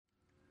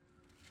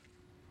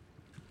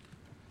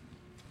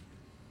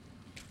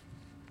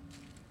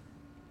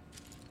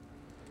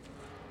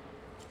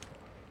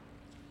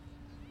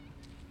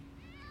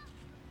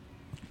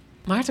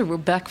Maarten, we're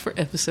back for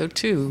episode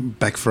 2.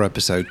 Back for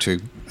episode 2.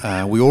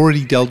 We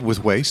already dealt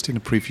with waste in the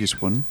previous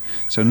one.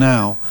 So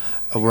now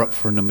we're up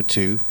for number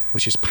 2,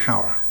 which is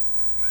power.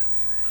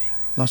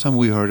 Last time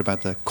we heard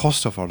about the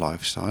cost of our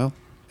lifestyle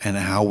and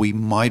how we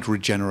might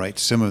regenerate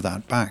some of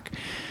that back.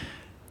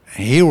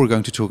 Here we're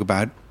going to talk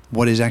about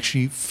what is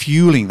actually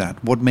fueling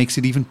that. What makes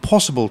it even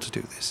possible to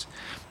do this?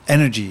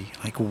 Energy,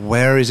 like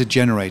where is it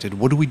generated?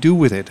 What do we do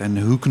with it? And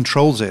who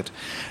controls it?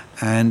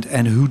 And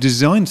who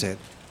designs it?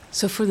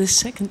 So for this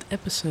second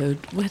episode,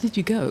 where did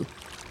you go?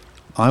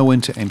 I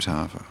went to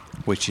Eemshaven,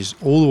 which is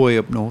all the way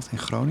up north in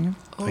Groningen.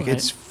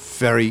 It's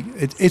very,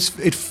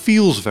 it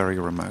feels very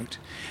remote.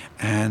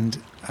 And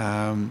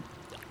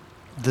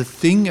the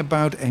thing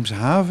about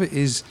Eemshaven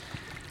is,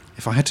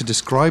 if I had to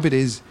describe it,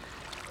 is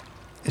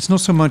it's not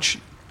so much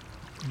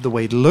the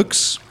way it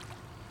looks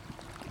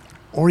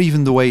or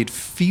even the way it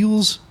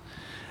feels,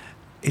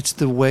 it's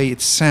the way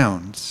it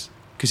sounds.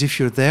 Because if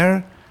you're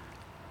there,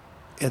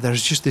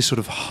 there's just this sort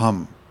of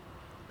hum.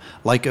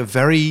 Like a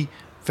very,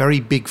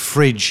 very big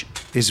fridge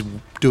is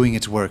doing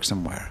its work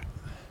somewhere.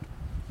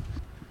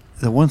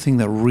 The one thing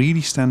that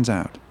really stands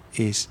out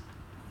is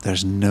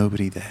there's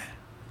nobody there.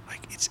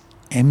 Like, it's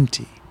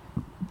empty.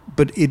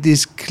 But it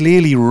is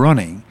clearly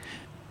running.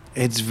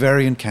 It's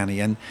very uncanny.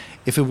 And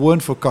if it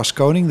weren't for Cas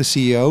Koning, the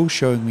CEO,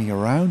 showing me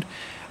around,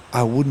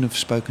 I wouldn't have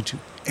spoken to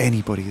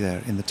anybody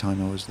there in the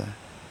time I was there.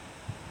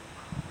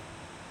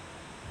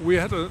 We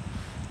had a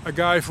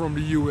guy from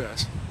the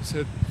US who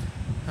said,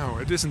 "No,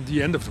 it isn't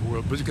the end of the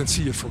world, but you can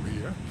see it from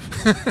here."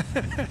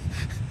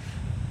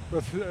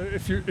 But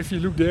if you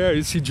look there,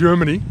 you see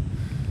Germany,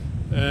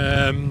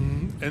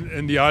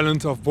 and the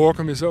island of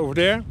Borkum is over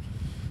there.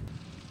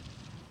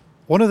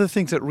 One of the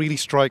things that really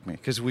strike me,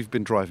 because we've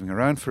been driving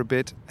around for a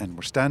bit and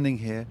we're standing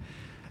here,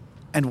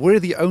 and we're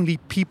the only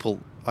people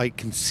I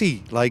can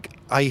see. Like,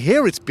 I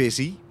hear it's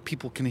busy,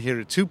 people can hear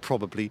it too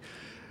probably,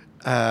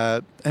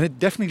 and it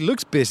definitely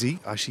looks busy.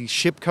 I see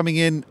ship coming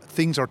in,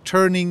 things are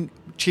turning,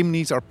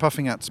 chimneys are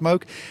puffing out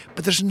smoke,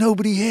 but there's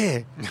nobody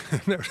here.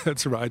 No,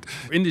 that's right.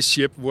 In this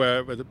ship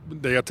where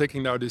they are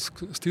taking now this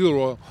steel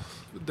oil,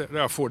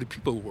 there are 40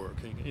 people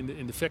working.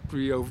 In the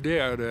factory over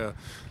there are,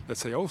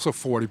 let's say, also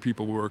 40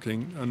 people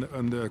working.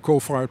 And the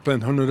coal-fired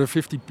plant,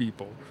 150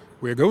 people.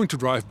 We're going to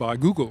drive by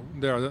Google.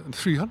 There are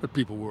 300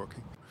 people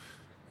working.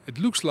 It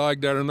looks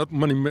like there are not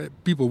many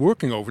people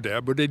working over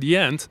there, but at the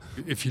end,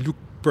 if you look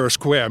per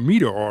square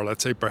meter or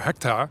let's say per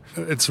hectare,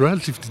 it's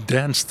relatively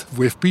dense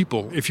with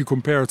people. If you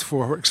compare it,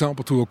 for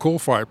example, to a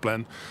coal-fired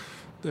plant,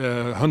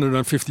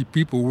 150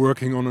 people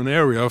working on an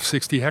area of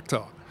 60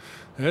 hectares.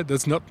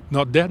 That's not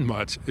that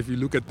much. If you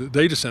look at the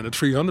data center,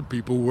 300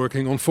 people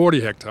working on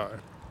 40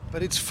 hectares.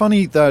 But it's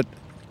funny that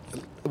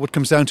what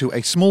comes down to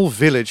a small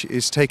village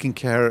is taking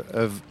care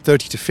of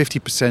 30 to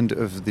 50%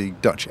 of the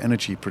Dutch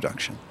energy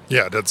production.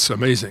 Yeah, that's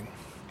amazing.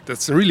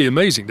 That's really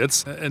amazing.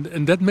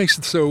 And that makes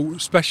it so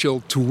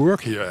special to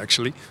work here,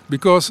 actually,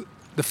 because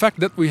the fact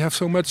that we have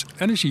so much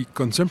energy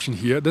consumption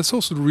here, that's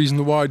also the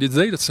reason why the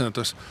data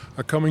centers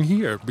are coming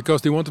here,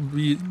 because they want to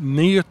be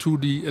near to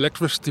the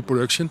electricity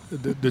production.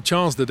 The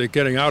chance that they're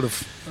getting out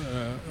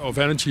of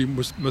energy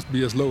must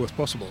be as low as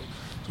possible.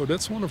 So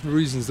that's one of the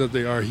reasons that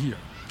they are here.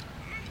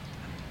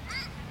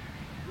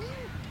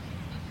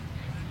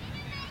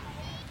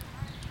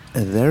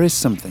 There is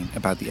something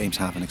about the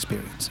Eemshaven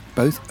experience,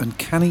 both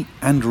uncanny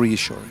and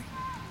reassuring.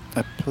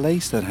 A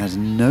place that has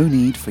no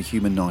need for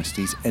human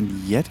niceties and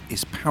yet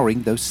is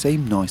powering those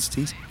same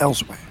niceties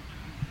elsewhere.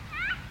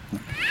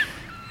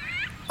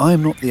 I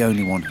am not the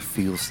only one who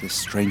feels this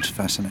strange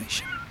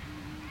fascination.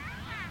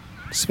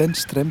 Sven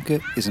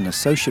Stremke is an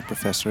associate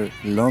professor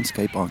in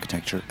landscape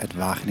architecture at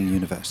Wageningen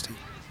University.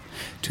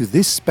 To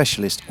this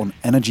specialist on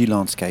energy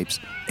landscapes,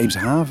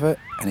 Eemshaven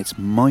and its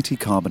mighty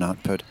carbon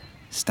output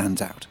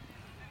stands out.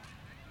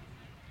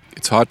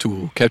 It's hard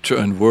to capture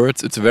in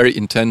words. It's very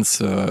intense.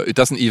 It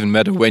doesn't even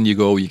matter when you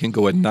go. You can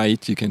go at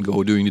night. You can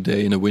go during the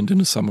day, in the winter, in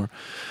the summer,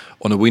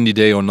 on a windy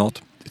day or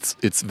not.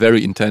 It's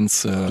very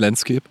intense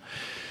landscape.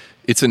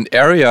 It's an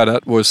area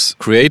that was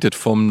created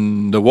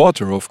from the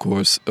water, of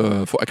course,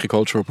 for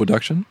agricultural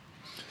production.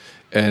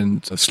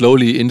 And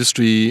slowly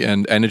industry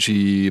and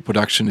energy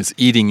production is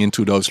eating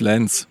into those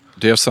lands.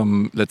 There's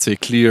some, let's say,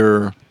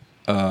 clear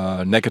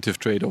negative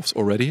trade-offs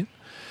already.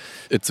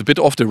 It's a bit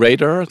off the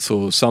radar,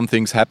 so some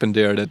things happen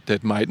there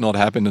that might not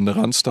happen in the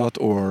Randstad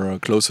or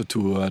closer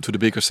to the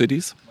bigger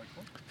cities.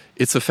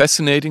 It's a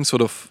fascinating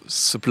sort of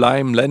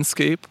sublime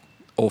landscape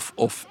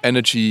of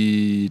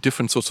energy,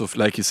 different sorts of,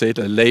 like you said,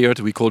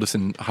 layered. We call this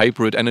a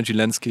hybrid energy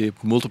landscape,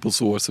 multiple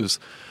sources,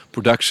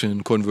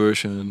 production,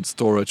 conversion,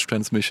 storage,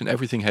 transmission,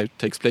 everything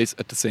takes place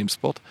at the same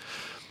spot.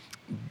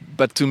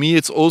 But to me,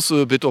 it's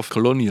also a bit of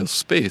colonial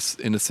space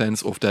in the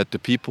sense of that the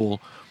people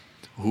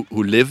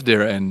who live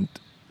there and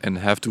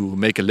have to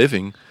make a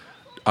living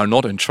are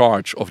not in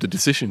charge of the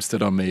decisions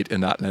that are made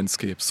in that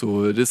landscape.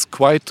 So it is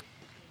quite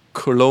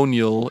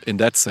colonial in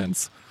that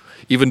sense,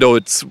 even though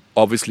it's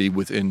obviously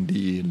within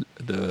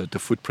the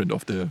footprint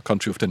of the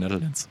country of the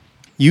Netherlands.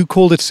 You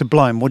called it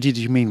sublime. What did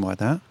you mean by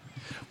that?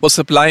 Well,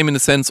 sublime in the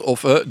sense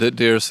of that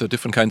there's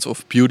different kinds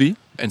of beauty,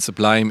 and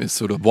sublime is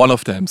sort of one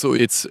of them. So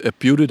it's a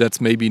beauty that's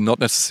maybe not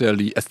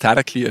necessarily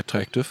aesthetically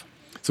attractive.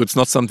 So it's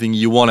not something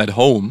you want at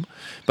home,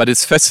 but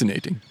it's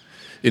fascinating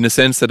in the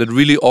sense that it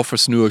really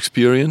offers new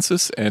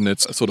experiences, and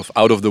it's a sort of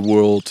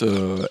out-of-the-world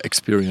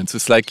experience.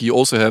 It's like you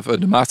also have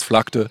the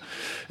Maasvlakte,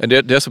 and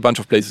there's a bunch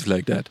of places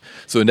like that.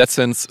 So in that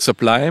sense,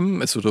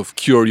 sublime, a sort of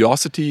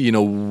curiosity,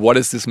 what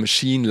is this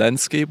machine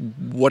landscape?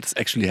 What's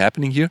actually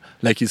happening here?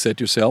 Like you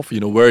said yourself,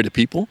 where are the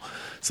people?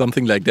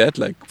 Something like that,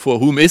 like for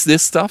whom is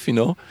this stuff,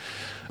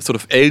 Sort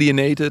of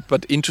alienated,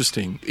 but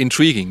interesting,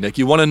 intriguing, like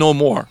you want to know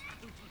more.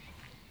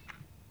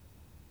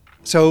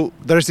 So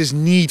there's this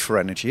need for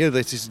energy.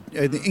 There's this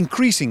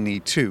increasing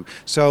need too.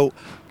 So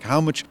how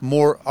much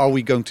more are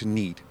we going to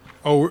need?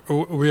 Oh,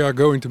 we are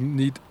going to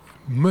need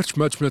much,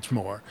 much, much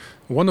more.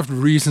 One of the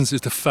reasons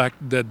is the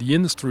fact that the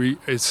industry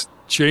is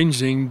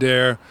changing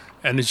their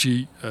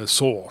energy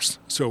source.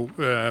 So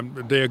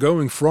they are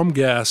going from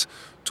gas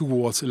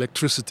towards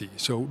electricity.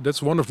 So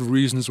that's one of the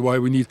reasons why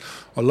we need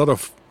a lot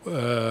of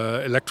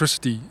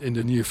electricity in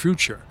the near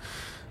future.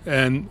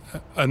 And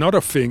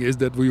another thing is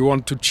that we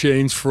want to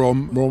change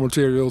from raw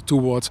material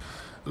towards,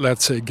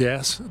 let's say,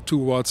 gas,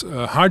 towards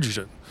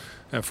hydrogen.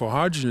 And for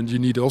hydrogen, you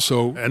need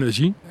also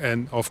energy.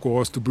 And of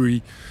course, to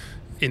be,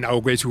 in our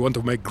case, we want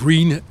to make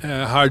green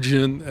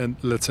hydrogen. And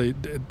let's say,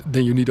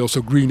 then you need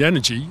also green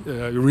energy,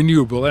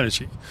 renewable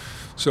energy.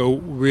 So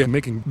we are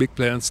making big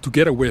plans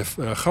together with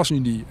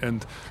GasUnie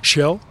and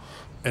Shell.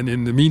 And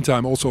in the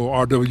meantime, also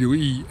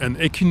RWE and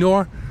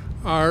Equinor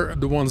are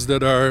the ones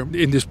that are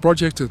in this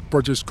project. The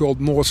project is called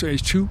North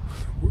H2.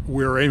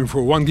 We're aiming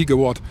for 1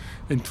 gigawatt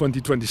in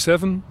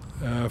 2027,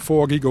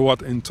 4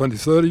 gigawatt in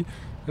 2030,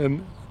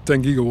 and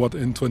 10 gigawatt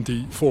in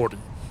 2040.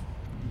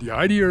 The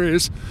idea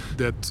is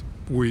that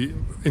we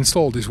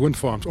install these wind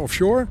farms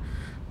offshore,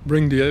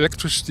 bring the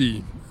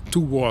electricity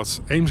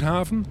towards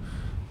Eemshaven,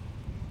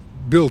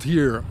 build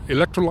here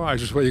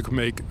electrolyzers where you can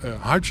make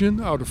hydrogen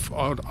out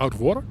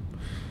of water,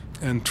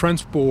 and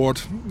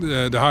transport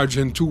the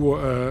hydrogen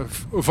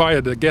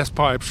via the gas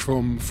pipes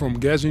from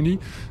GasUnie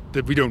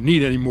that we don't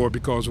need anymore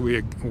because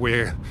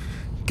we're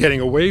getting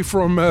away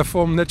from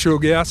natural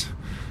gas,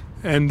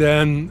 and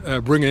then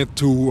bring it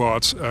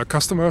towards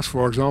customers,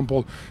 for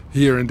example,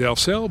 here in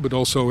Delfzijl, but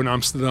also in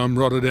Amsterdam,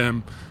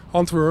 Rotterdam,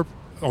 Antwerp.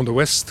 On the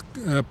west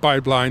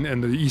pipeline,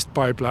 and the east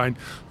pipeline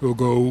will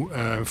go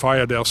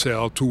via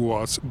Delfzijl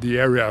towards the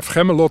area of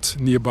Gemmelot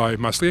nearby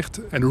Maastricht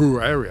and the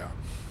rural area.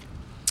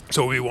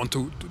 So we want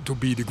to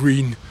be the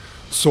green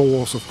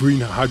source of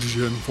green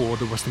hydrogen for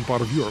the western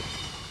part of Europe.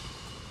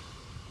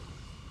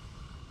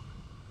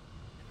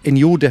 In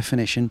your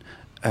definition,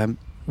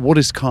 what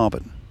is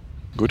carbon?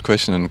 Good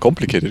question and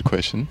complicated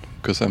question,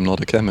 because I'm not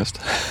a chemist.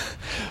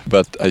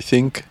 But I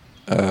think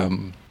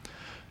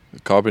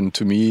carbon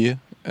to me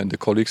and the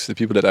colleagues, the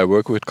people that I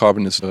work with,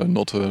 carbon is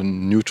not a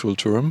neutral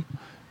term.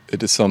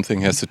 It is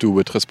something has to do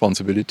with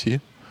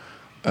responsibility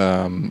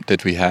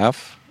that we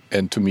have.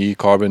 And to me,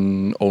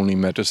 carbon only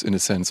matters in the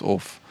sense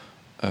of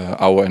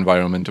our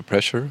environmental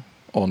pressure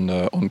on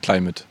the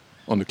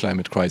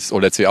climate crisis,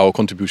 or let's say our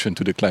contribution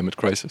to the climate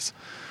crisis.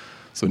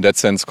 So in that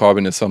sense,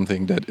 carbon is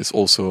something that is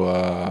also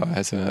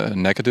has a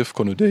negative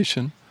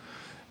connotation,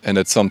 and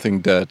it's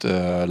something that,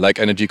 like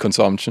energy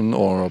consumption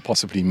or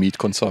possibly meat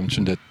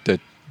consumption, that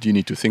you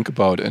need to think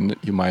about, and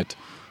you might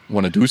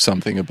want to do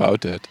something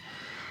about that,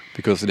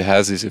 because it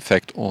has this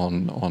effect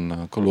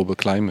on global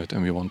climate,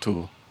 and we want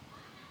to.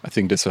 I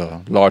think there's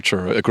a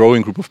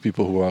growing group of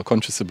people who are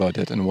conscious about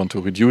that and want to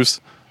reduce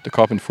the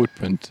carbon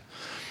footprint.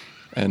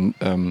 And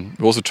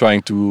we're also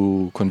trying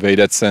to convey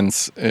that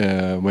sense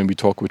when we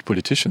talk with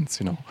politicians.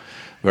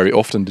 Very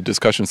often the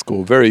discussions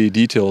go very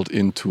detailed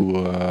into,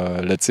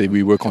 let's say,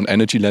 we work on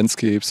energy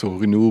landscapes or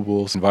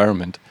renewables,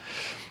 environment.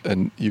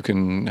 And you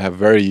can have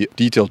very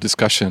detailed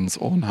discussions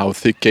on how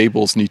thick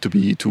cables need to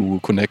be to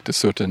connect a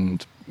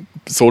certain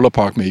solar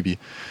park maybe.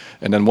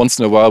 And then once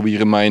in a while we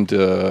remind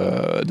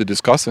the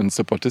discussants,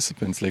 the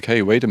participants, like,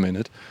 hey, wait a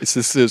minute, is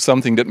this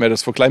something that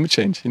matters for climate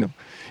change?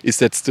 Is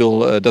that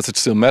still, does it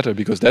still matter?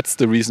 Because that's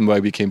the reason why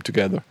we came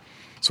together.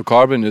 So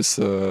carbon is,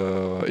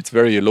 it's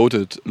very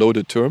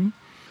loaded term,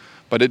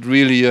 but it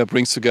really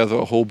brings together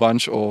a whole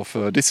bunch of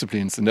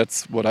disciplines, and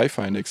that's what I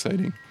find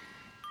exciting.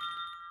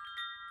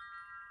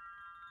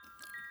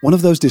 One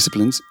of those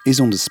disciplines is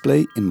on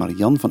display in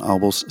Marianne van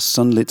Aubel's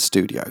Sunlit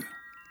studio.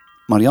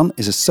 Marianne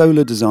is a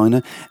solar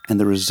designer, and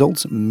the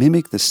results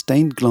mimic the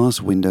stained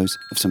glass windows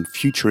of some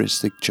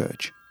futuristic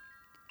church.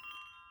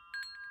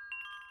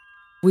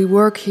 We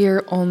work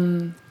here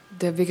on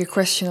the bigger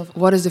question of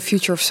what is the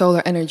future of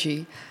solar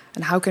energy,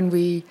 and how can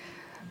we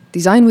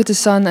design with the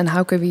sun, and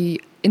how can we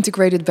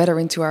integrate it better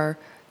into our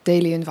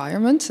daily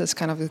environment. That's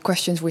kind of the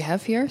questions we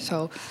have here.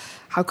 So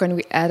how can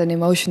we add an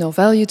emotional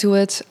value to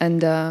it?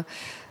 And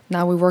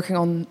now we're working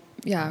on,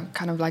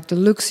 kind of like the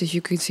looks, as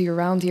you can see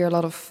around here, a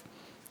lot of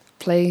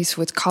plays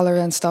with color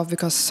and stuff,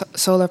 because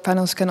solar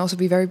panels can also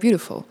be very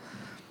beautiful.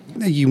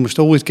 You must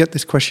always get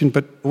this question,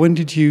 but when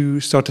did you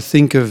start to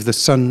think of the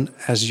sun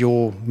as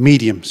your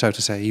medium, so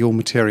to say, your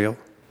material?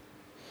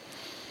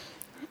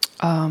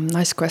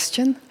 Nice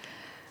question.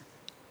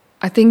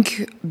 I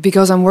think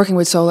because I'm working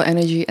with solar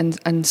energy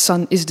and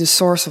sun is the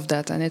source of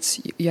that, and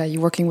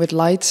you're working with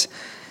light,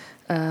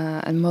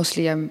 and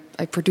mostly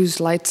I produce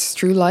light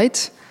through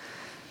light.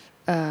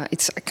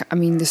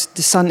 The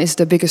sun is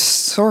the biggest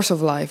source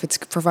of life. It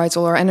provides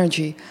all our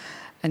energy,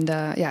 and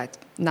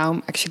now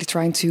I'm actually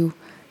trying to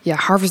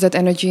harvest that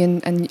energy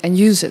and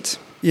use it.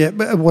 Yeah,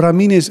 but what I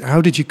mean is,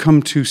 how did you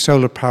come to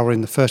solar power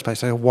in the first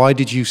place? Why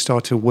did you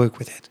start to work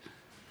with it?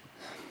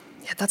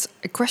 Yeah, that's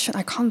a question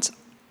I can't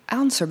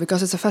answer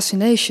because it's a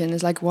fascination.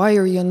 It's like, why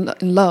are you in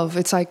love?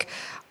 It's like,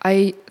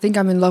 I think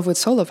I'm in love with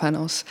solar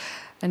panels.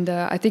 And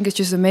I think it's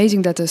just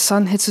amazing that the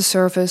sun hits the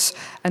surface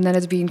and then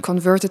it's being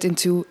converted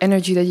into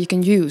energy that you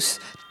can use.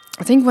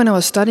 I think when I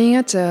was studying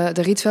at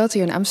the Rietveld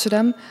here in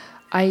Amsterdam,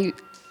 I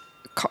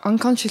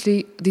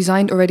unconsciously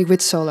designed already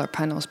with solar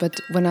panels. But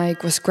when I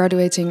was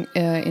graduating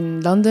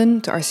in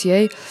London to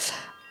RCA,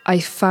 I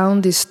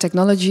found this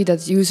technology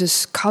that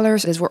uses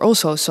colors that were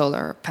also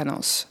solar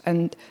panels.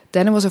 And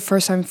then it was the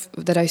first time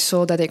that I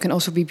saw that they can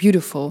also be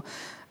beautiful.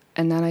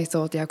 And then I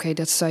thought,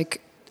 that's like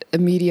a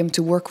medium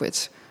to work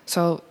with.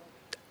 So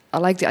I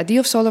like the idea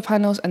of solar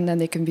panels, and then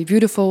they can be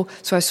beautiful.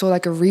 So I saw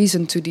like a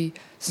reason to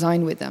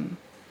design with them.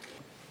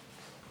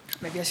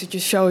 Maybe I should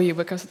just show you,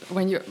 because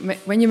when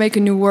you make a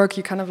new work,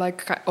 you kind of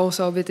like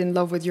also a bit in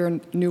love with your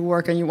new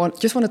work, and you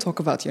just want to talk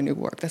about your new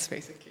work. That's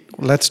basically.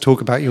 Let's talk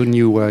about your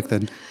new work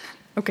then.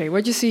 Okay,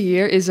 what you see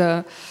here is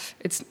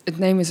its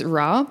name is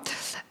Ra,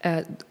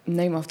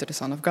 name after the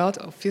Son of God,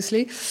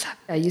 obviously.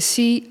 You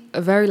see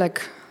a very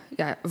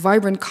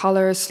vibrant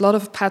colors, a lot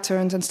of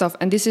patterns and stuff,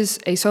 and this is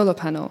a solar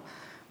panel.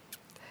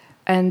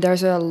 And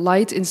there's a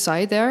light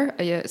inside there.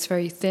 It's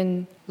very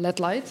thin LED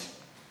light.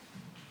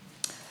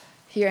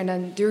 Here, and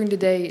then during the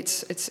day,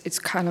 it's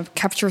kind of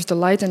captures the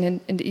light,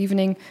 and in the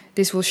evening,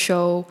 this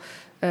will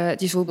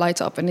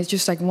light up, and it's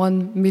just like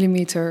 1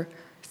 millimeter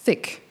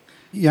thick.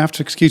 You have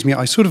to excuse me.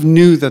 I sort of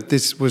knew that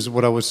this was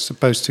what I was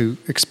supposed to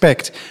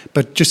expect,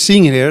 but just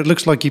seeing it here, it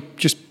looks like you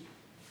just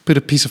put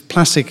a piece of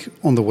plastic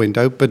on the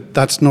window, but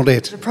that's not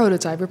it. The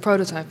prototype. We're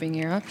prototyping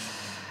here. Huh?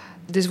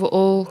 This will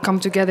all come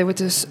together with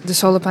the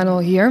solar panel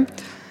here.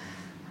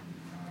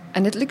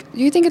 And do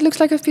you think it looks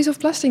like a piece of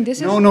plastic?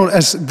 No,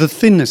 as the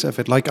thinness of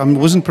it. Like, I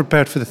wasn't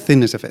prepared for the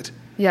thinness of it.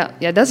 Yeah,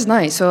 that's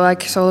nice. So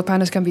like solar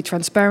panels can be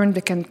transparent,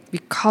 they can be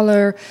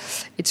color,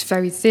 it's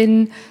very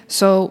thin,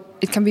 so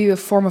it can be a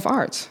form of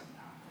art.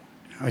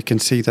 I can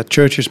see that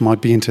churches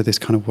might be into this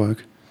kind of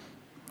work.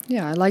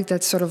 Yeah, I like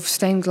that sort of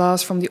stained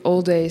glass from the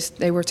old days.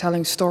 They were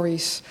telling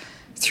stories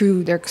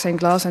through their stained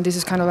glass, and this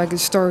is kind of like the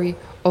story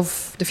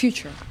of the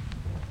future.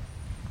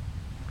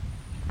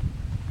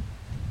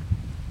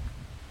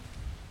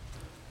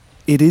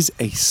 It is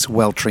a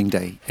sweltering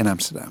day in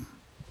Amsterdam.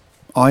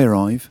 I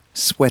arrive,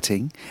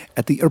 sweating,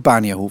 at the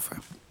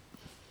Urbaniahoeve,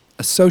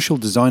 a social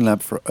design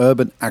lab for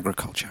urban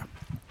agriculture.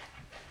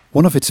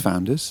 One of its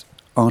founders,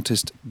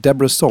 artist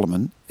Deborah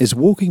Solomon, is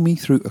walking me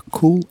through a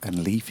cool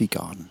and leafy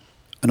garden,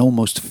 an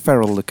almost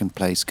feral-looking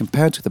place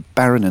compared to the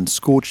barren and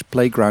scorched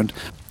playground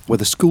where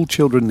the school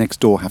children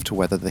next door have to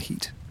weather the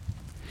heat.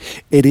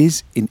 It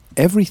is in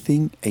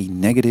everything a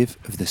negative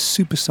of the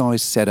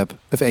supersized setup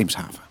of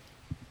Eemshaven.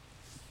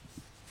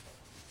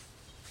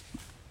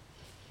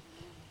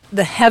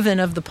 The heaven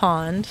of the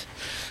pond.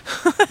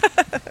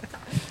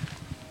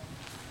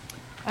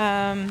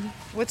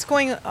 What's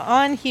going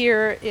on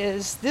here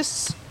is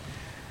this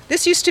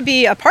used to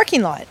be a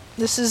parking lot.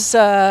 This is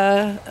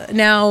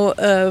now,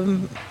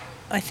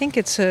 I think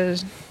it's a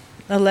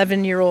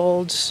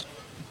 11-year-old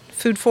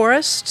food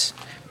forest.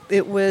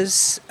 It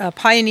was a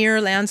pioneer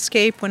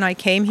landscape when I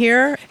came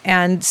here,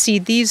 and see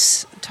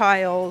these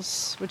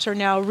tiles, which are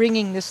now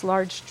ringing this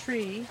large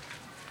tree.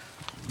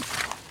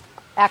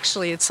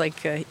 Actually, it's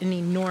like an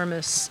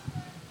enormous,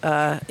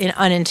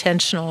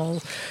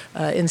 unintentional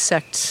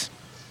insect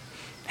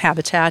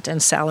habitat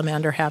and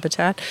salamander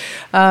habitat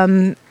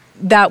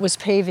that was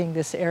paving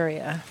this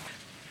area.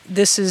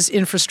 This is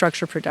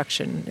infrastructure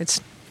production.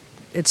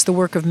 It's the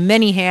work of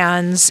many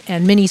hands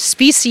and many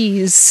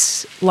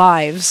species'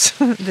 lives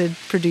that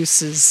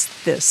produces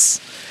this.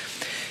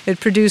 It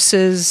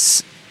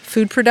produces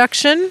food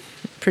production,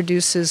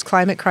 produces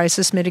climate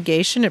crisis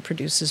mitigation, it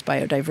produces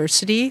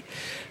biodiversity,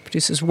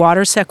 produces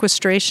water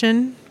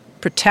sequestration,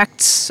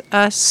 protects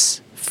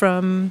us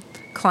from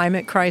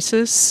climate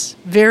crisis,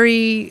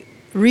 very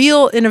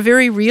real, in a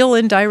very real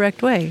and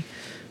direct way.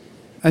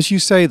 As you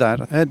say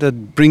that,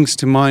 that brings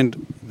to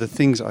mind the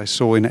things I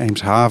saw in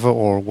Eemshaven,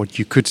 or what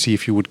you could see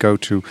if you would go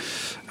to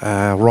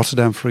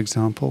Rotterdam, for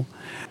example.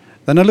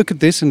 Then I look at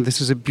this, and this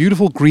is a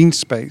beautiful green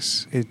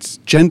space. It's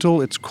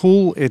gentle, it's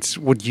cool, it's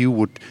what you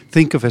would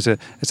think of as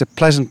a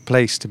pleasant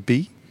place to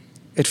be.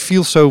 It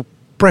feels so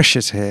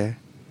precious here,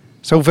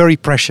 so very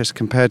precious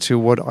compared to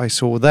what I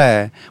saw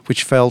there,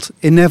 which felt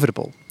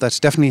inevitable. That's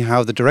definitely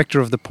how the director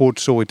of the port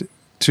saw it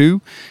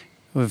too.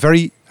 A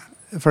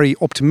very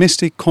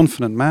optimistic,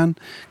 confident man,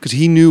 because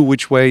he knew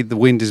which way the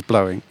wind is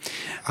blowing.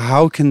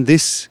 How can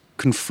this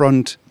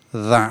confront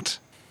that?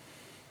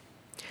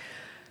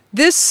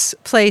 This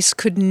place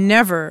could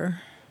never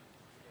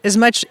as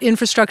much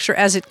infrastructure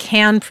as it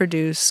can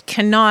produce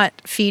cannot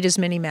feed as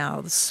many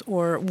mouths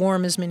or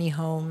warm as many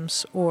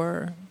homes,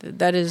 or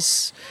that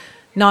is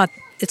not,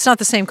 it's not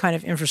the same kind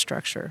of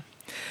infrastructure.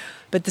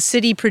 But the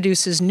city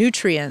produces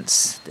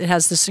nutrients. It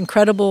has this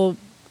incredible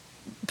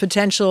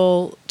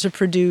potential to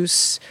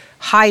produce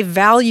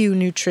high-value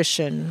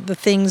nutrition, the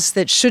things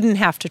that shouldn't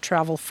have to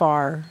travel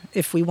far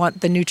if we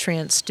want the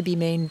nutrients to be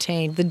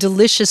maintained, the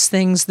delicious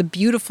things, the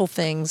beautiful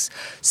things,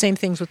 same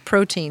things with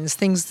proteins,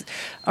 things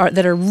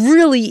that are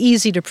really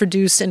easy to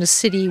produce in a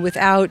city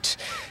without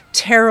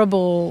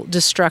terrible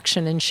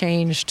destruction and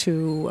change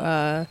to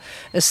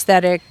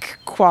aesthetic,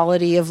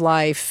 quality of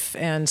life,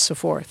 and so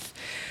forth.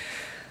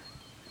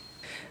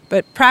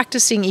 But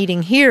practicing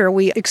eating here,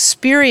 we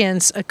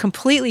experience a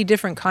completely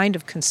different kind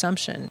of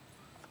consumption.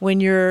 When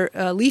your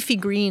leafy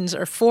greens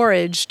are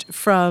foraged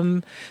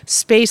from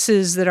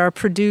spaces that are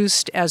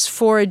produced as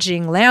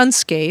foraging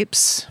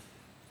landscapes,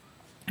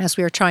 as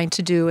we are trying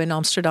to do in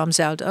Amsterdam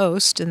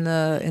Zuidoost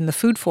in the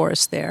food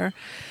forest there,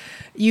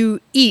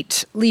 you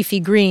eat leafy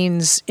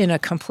greens in a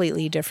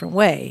completely different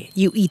way.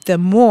 You eat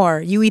them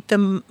more. You eat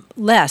them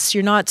less.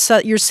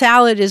 Your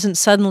salad isn't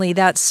suddenly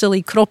that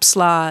silly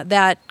kropsla,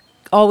 that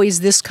always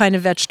this kind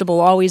of vegetable,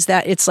 always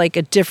that. It's like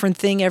a different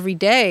thing every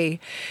day.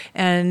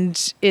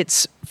 And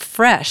it's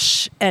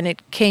fresh, and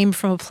it came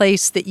from a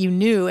place that you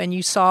knew, and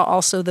you saw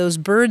also those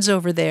birds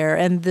over there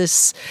and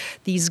these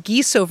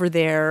geese over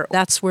there.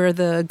 That's where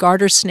the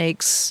garter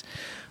snakes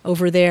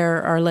over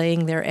there are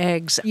laying their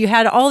eggs. You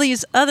had all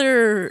these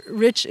other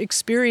rich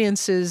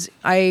experiences.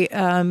 I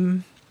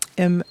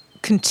am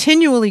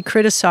continually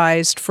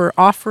criticized for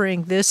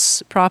offering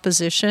this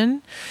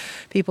proposition.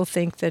 People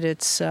think that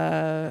it's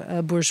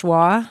a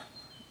bourgeois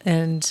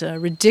and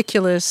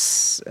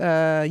ridiculous,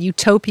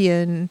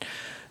 utopian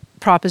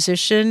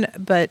proposition,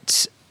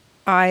 but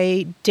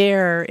I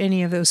dare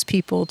any of those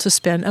people to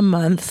spend a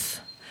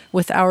month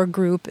with our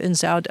group in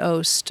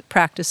Zuidoost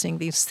practicing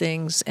these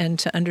things and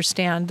to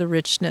understand the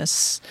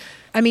richness.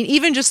 I mean,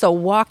 even just the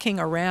walking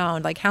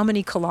around, like how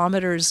many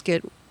kilometers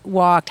get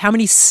walked, how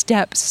many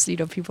steps,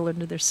 people are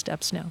into their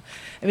steps now.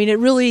 I mean,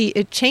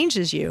 it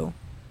changes you.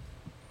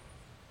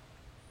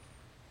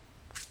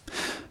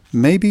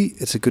 Maybe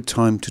it's a good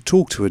time to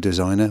talk to a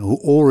designer who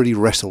already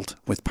wrestled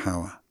with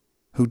power,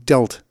 who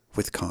dealt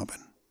with carbon.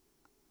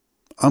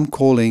 I'm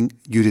calling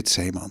Judith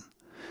Zeeman,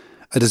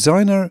 a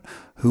designer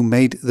who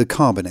made the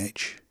Carbon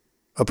Age,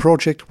 a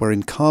project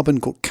wherein carbon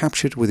got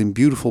captured within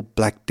beautiful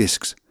black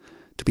discs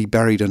to be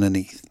buried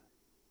underneath.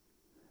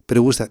 But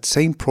it was that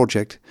same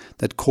project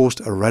that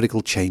caused a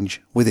radical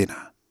change within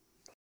her.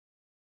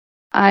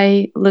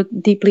 I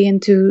looked deeply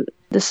into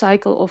the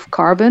cycle of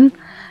carbon,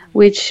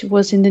 which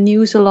was in the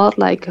news a lot,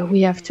 like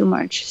we have too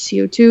much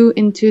CO2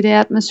 into the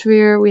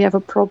atmosphere, we have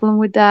a problem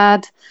with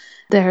that.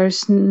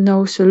 There's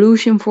no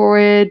solution for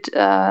it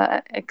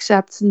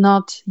except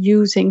not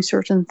using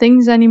certain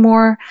things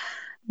anymore,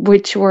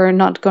 which were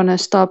not going to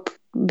stop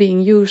being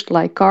used,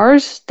 like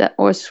cars. That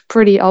was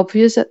pretty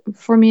obvious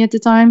for me at the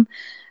time.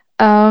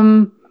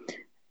 Then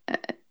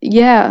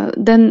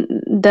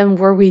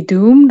were we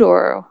doomed,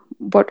 or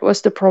what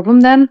was the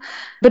problem then?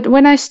 But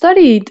when I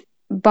studied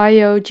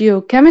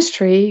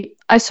biogeochemistry,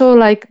 I saw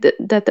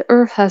that the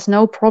Earth has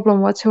no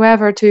problem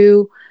whatsoever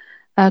to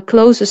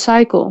close a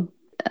cycle.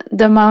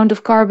 The amount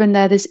of carbon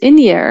that is in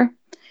the air,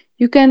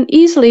 you can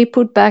easily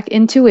put back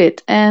into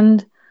it.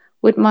 And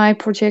with my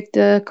project,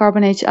 the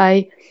Carbon Age,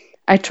 I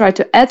try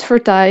to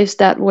advertise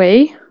that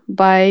way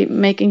by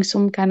making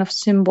some kind of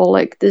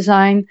symbolic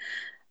design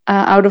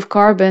out of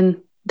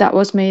carbon that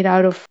was made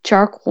out of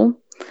charcoal.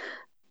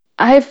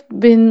 I've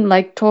been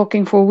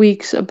talking for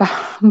weeks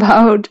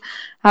about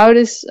how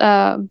this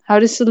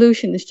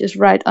solution is just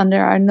right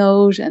under our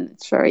nose, and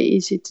it's very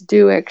easy to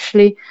do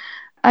actually.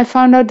 I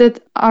found out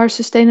that our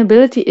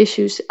sustainability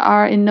issues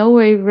are in no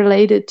way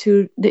related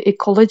to the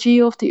ecology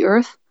of the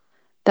Earth.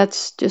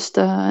 That's just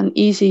an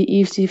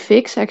easy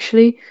fix,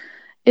 actually.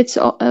 It's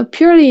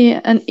purely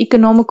an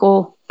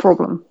economical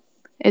problem.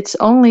 It's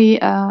only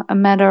a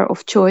matter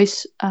of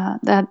choice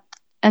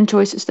and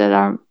choices that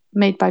are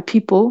made by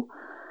people,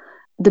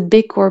 the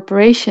big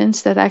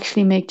corporations that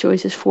actually make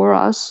choices for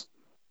us.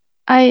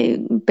 I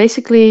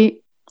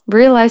basically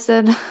realized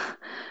that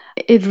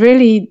it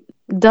really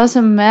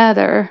doesn't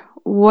matter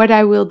what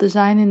I will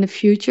design in the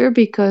future,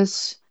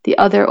 because the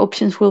other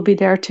options will be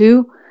there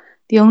too.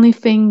 The only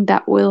thing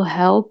that will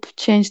help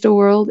change the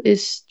world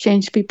is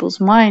change people's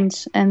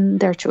minds and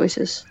their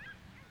choices.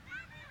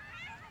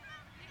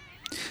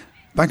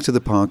 Back to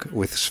the park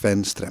with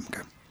Sven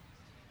Stremke.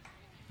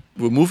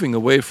 We're moving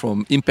away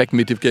from impact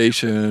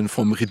mitigation,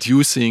 from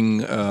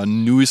reducing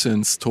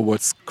nuisance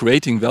towards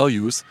creating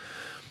values,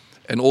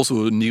 and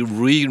also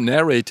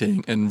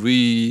re-narrating and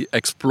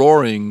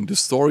re-exploring the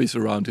stories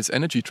around this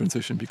energy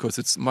transition, because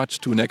it's much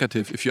too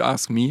negative, if you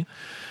ask me.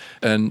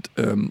 And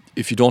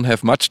if you don't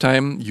have much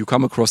time, you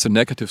come across the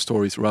negative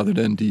stories rather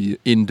than the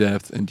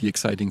in-depth and the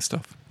exciting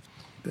stuff.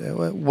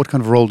 What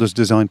kind of role does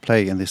design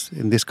play in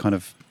this kind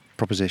of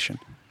proposition?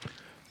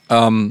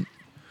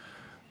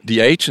 the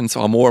agents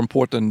are more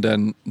important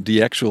than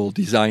the actual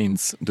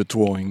designs, the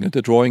drawing.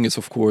 The drawing is,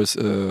 of course,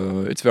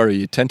 it's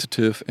very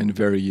tentative and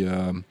very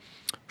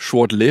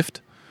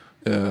short-lived.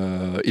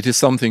 It is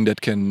something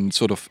that can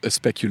sort of a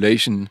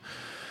speculation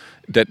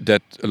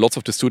that lots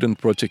of the student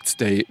projects,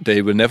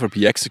 they will never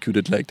be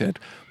executed like that,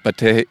 but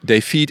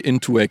they feed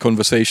into a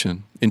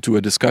conversation, into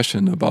a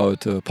discussion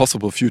about a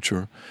possible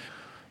future.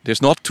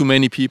 There's not too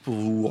many people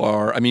who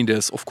are,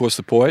 there's of course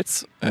the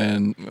poets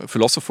and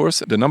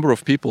philosophers. The number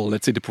of people,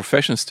 let's say the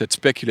professions that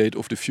speculate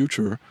of the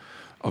future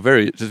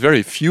there's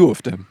very few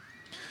of them.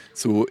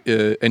 So,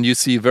 and you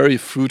see very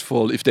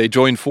fruitful, if they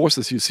join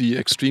forces, you see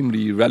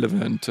extremely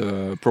relevant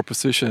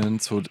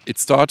propositions. So it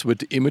starts with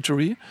the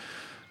imagery,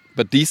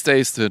 but these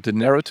days the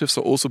narratives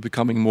are also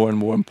becoming more and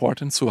more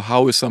important. So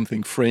how is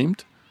something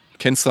framed?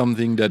 Can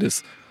something that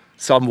is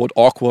somewhat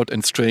awkward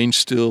and strange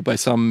still by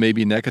some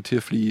maybe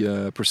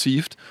negatively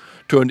perceived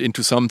turned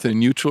into something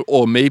neutral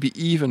or maybe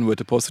even with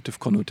a positive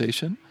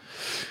connotation?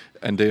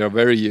 And they are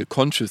very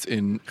conscious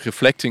in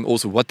reflecting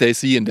also what they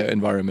see in their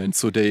environment.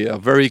 So they are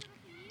very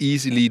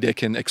easily, they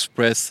can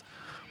express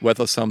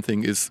whether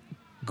something is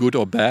good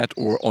or bad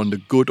or on the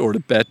good or the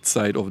bad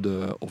side of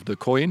the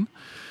coin.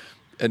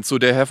 And so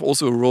they have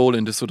also a role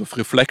in this sort of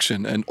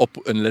reflection and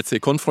let's say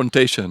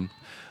confrontation.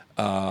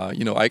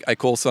 I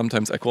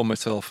call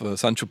myself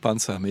Sancho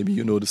Panza. Maybe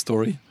you know the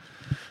story.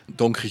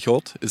 Don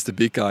Quixote is the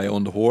big guy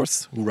on the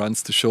horse who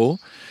runs the show.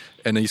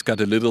 And he's got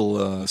a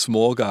little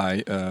small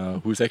guy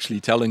who's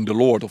actually telling the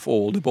lord of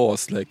all, the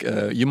boss, like,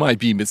 you might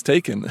be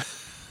mistaken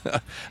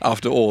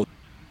after all.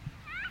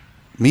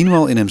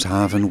 Meanwhile in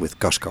Eemshaven with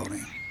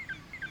Gaskoning.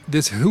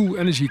 This whole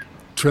energy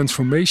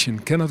transformation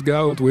cannot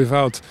go out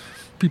without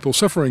people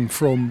suffering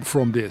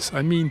from this.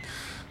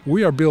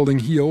 We are building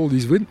here all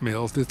these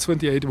windmills, the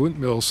 28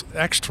 windmills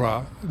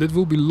extra, that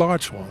will be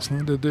large ones.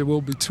 They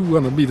will be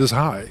 200 meters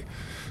high.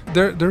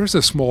 There is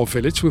a small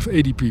village with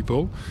 80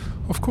 people.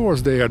 Of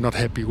course they are not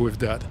happy with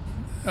that.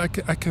 I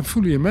can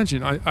fully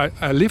imagine.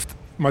 I lived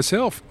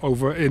myself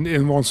over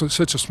in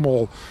such a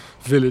small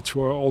village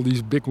where all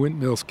these big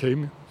windmills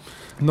came.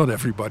 Not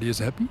everybody is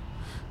happy.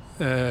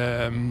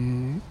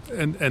 And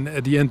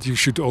at the end you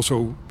should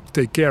also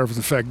take care of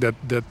the fact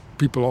that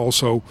people are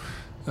also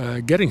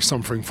getting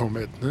something from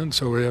it, and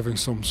so we're having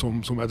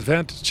some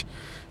advantage,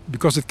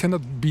 because it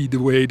cannot be the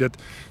way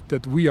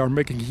that we are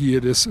making here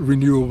this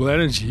renewable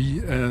energy,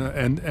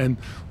 and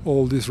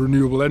all this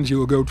renewable energy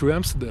will go to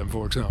Amsterdam,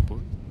 for example.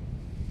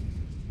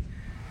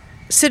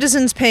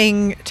 Citizens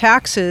paying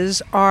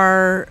taxes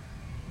are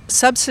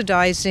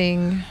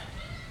subsidizing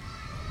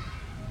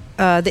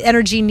the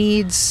energy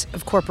needs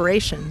of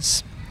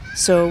corporations.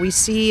 So we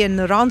see in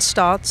the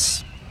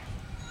Randstads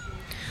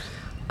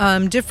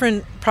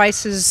different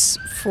prices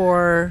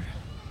for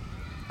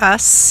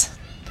us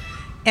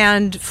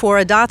and for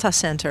a data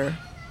center.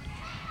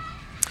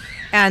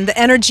 And the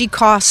energy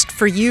cost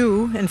for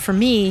you and for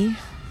me,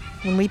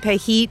 when we pay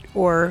heat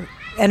or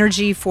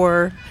energy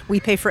we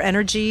pay for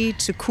energy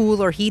to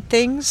cool or heat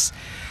things,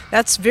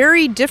 that's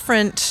very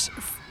different.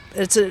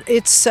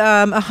 It's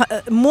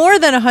more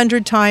than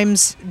 100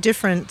 times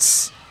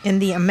difference in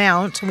the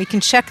amount. And we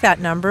can check that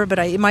number, but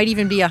it might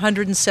even be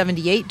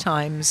 178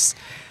 times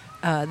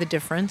the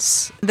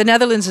difference. The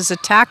Netherlands is a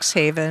tax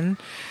haven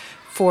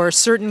for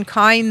certain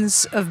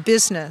kinds of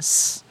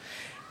business.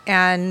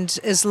 And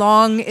as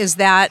long as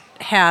that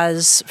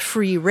has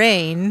free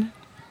reign,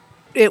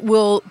 it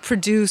will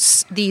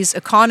produce these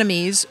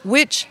economies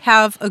which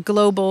have a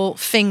global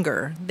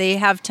finger. They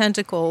have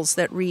tentacles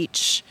that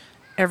reach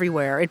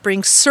everywhere. It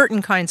brings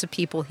certain kinds of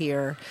people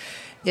here.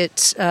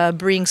 It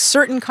brings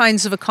certain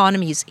kinds of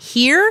economies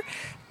here,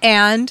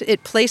 and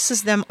it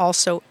places them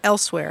also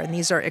elsewhere. And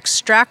these are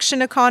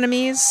extraction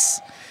economies,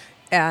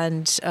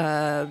 and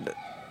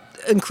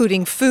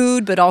including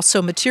food, but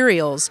also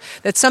materials.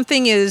 That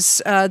something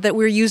is that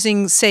we're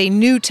using, say,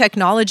 new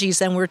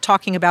technologies, and we're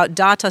talking about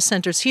data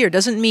centers here,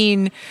 doesn't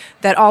mean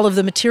that all of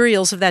the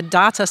materials of that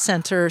data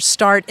center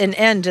start and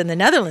end in the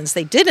Netherlands.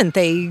 They didn't.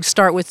 They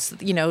start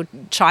with,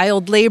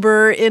 child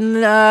labor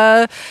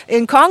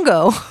in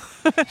Congo.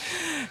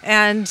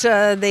 And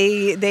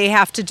they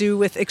have to do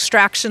with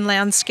extraction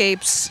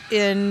landscapes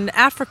in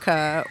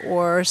Africa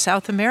or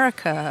South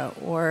America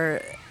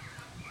or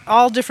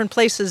all different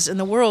places in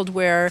the world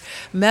where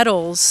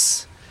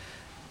metals,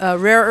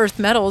 rare earth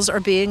metals, are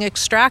being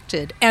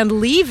extracted and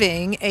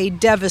leaving a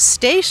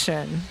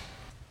devastation.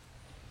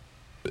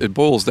 It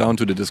boils down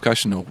to the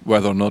discussion of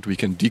whether or not we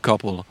can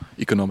decouple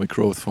economic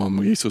growth from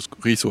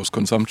resource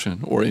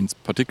consumption, or in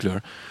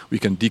particular, we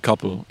can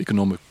decouple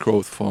economic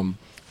growth from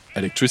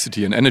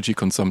electricity and energy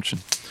consumption.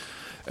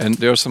 And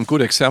there are some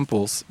good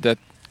examples that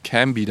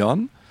can be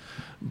done,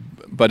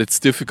 but it's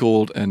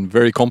difficult and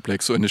very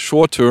complex. So in the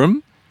short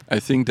term, I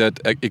think that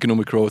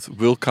economic growth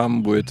will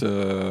come with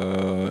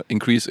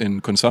increase in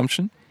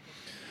consumption.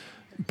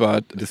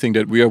 But the thing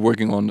that we are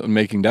working on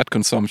making that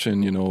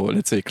consumption,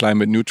 let's say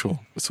climate neutral.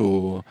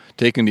 So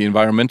taking the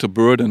environmental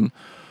burden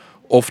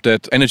of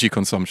that energy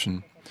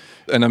consumption.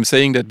 And I'm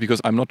saying that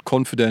because I'm not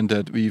confident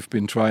that we've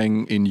been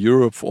trying in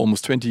Europe for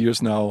almost 20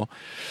 years now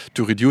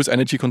to reduce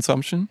energy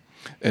consumption.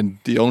 And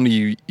the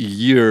only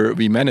year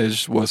we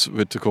managed was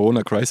with the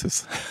Corona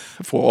crisis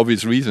for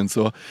obvious reasons.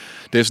 So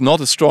there's not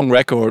a strong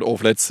record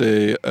of, let's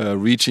say,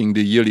 reaching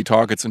the yearly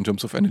targets in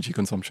terms of energy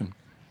consumption.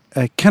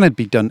 Can it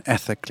be done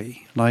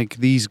ethically, like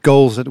these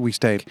goals that we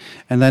state?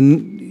 And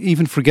then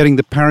even forgetting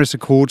the Paris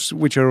Accords,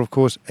 which are, of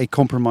course, a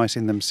compromise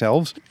in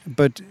themselves,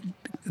 but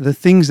the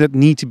things that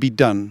need to be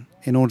done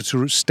in order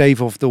to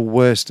stave off the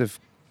worst of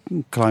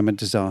climate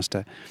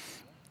disaster,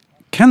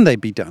 can they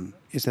be done?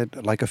 Is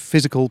that like a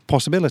physical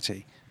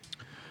possibility?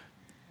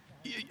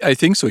 I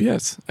think so,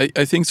 yes.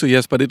 I think so,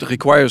 yes. But it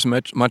requires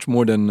much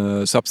more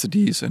than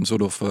subsidies and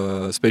sort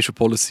of spatial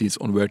policies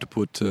on where to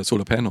put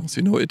solar panels.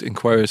 You know, it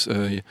requires,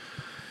 I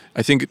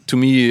think, to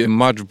me, a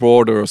much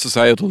broader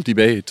societal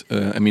debate.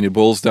 I mean, it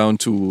boils down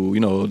to,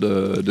 you know,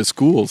 the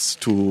schools,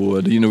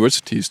 to the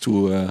universities,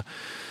 to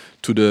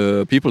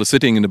the people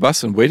sitting in the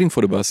bus and waiting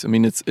for the bus. I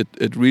mean,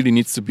 it really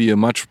needs to be a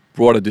much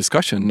broader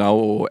discussion.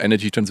 Now,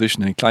 energy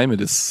transition and climate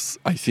is,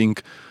 I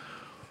think,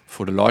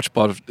 for the large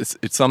part of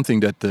it's something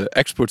that the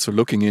experts are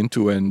looking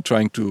into and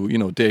trying to, you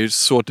know, they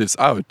sort this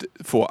out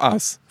for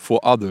us, for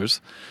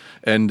others.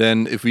 And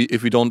then if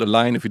we don't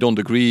align, if we don't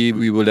agree,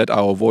 we will let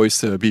our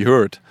voice be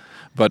heard.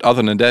 But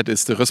other than that,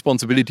 it's the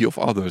responsibility of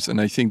others.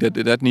 And I think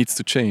that needs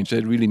to change.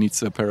 That really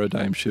needs a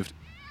paradigm shift.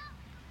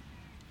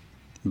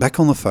 Back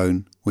on the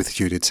phone with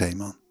Judith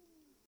Zeeman.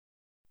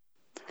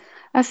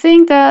 I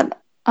think that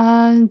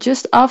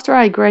just after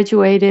I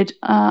graduated,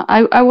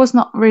 I was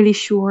not really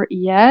sure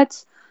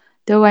yet,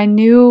 though I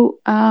knew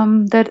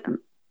that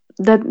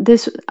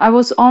this I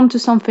was on to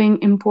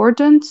something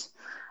important.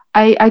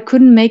 I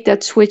couldn't make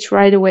that switch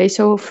right away.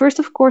 So first,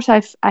 of course,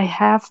 I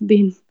have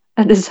been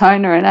a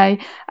designer, and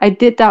I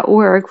did that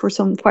work for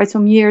quite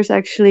some years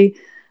actually,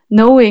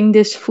 knowing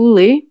this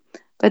fully.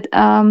 But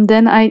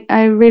then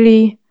I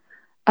really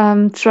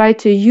try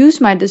to use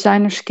my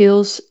designer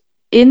skills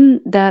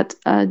in that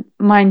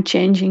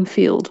mind-changing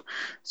field.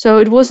 So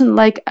it wasn't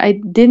like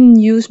I didn't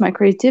use my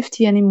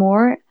creativity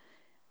anymore.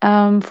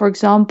 For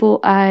example,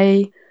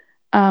 I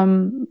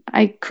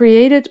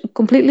created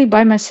completely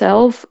by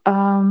myself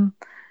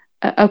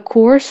a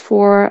course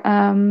for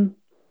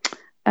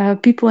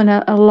people in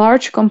a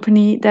large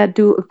company that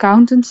do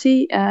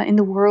accountancy in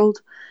the world,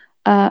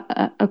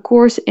 a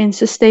course in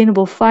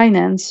sustainable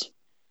finance.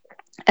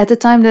 At the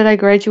time that I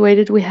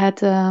graduated, we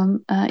had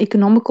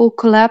economical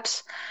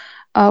collapse,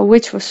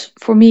 which was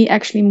for me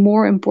actually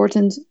more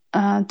important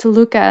to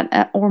look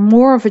at, or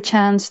more of a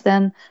chance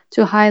than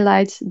to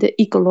highlight the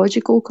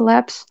ecological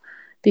collapse,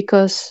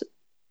 because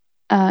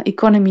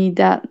economy,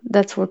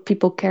 that's what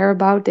people care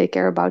about. They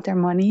care about their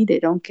money. They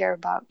don't care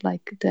about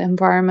like the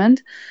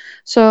environment.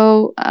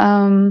 So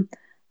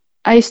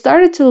I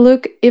started to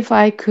look if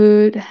I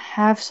could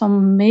have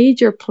some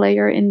major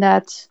player in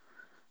that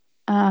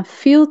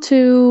field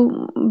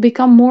to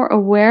become more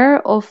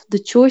aware of the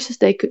choices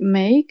they could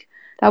make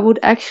that would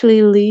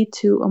actually lead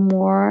to a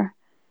more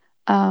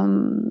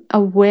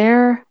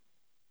aware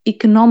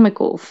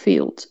economical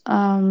field,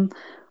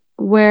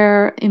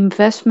 where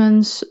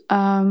investments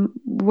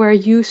were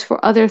used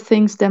for other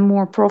things than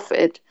more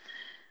profit.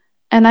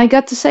 And I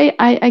got to say,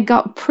 I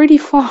got pretty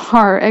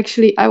far.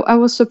 Actually, I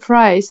was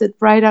surprised that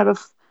right out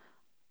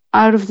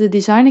of the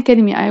design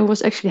academy, I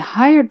was actually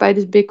hired by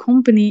this big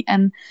company,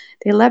 and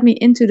they let me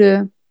into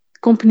the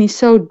company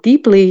so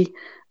deeply,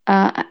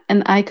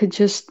 and I could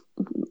just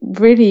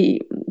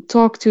really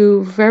talk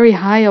to very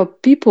high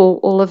up people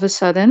all of a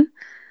sudden.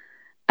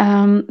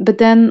 But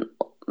then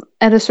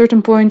at a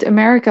certain point,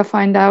 America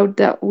find out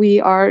that we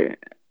are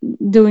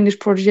doing this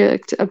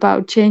project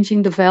about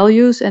changing the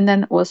values, and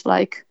then it was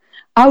like,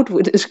 out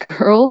with this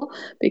girl,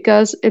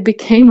 because it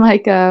became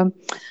like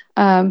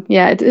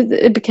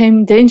it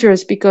became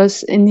dangerous,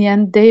 because in the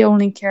end they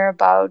only care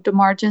about the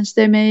margins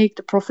they make,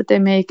 the profit they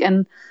make.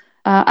 And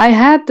I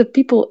had the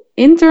people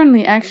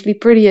internally actually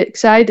pretty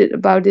excited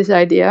about this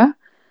idea.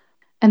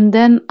 And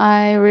then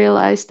I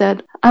realized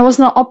that I was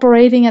not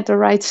operating at the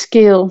right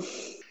scale,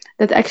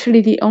 that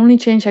actually the only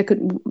change I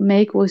could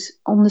make was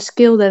on the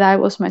scale that I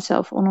was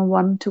myself, on a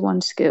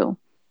one-to-one scale.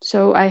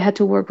 So I had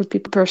to work with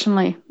people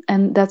personally,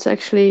 and that's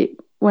actually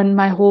when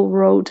my whole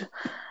road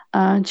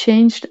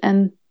changed,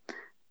 and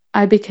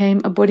I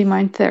became a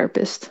body-mind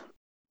therapist.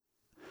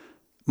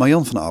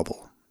 Marjan van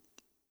Aubel,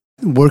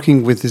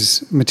 working with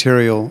this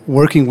material,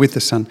 working with the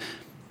sun,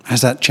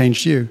 has that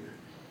changed you?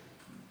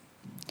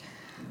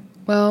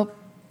 Well,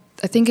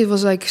 I think it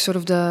was like sort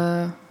of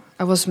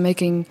I was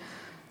making,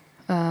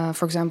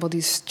 for example,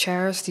 these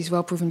chairs, these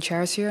well-proven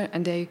chairs here,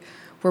 and they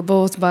were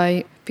bought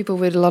by people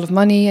with a lot of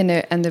money, and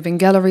they've been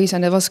galleries,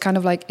 and it was kind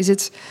of like, is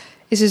this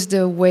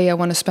the way I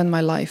want to spend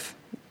my life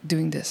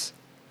doing this?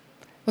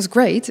 It was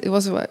great. It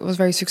was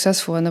very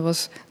successful, and it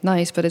was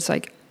nice, but it's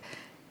like,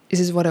 is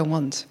this what I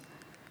want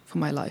for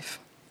my life?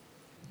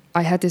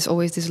 I had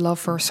always this love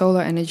for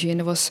solar energy, and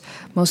it was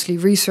mostly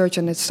research,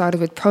 and it started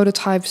with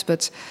prototypes,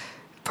 but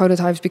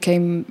prototypes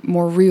became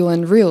more real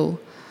and real.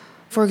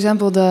 For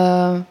example,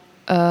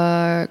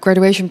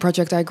 graduation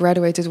project I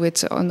graduated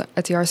with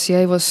at the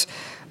RCA was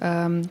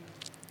a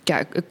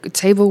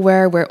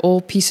tableware where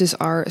all pieces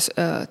are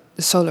the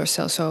solar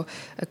cell. So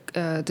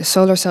the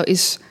solar cell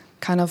is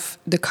kind of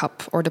the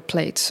cup or the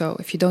plate. So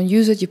if you don't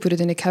use it, you put it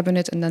in a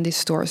cabinet and then this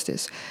stores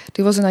this.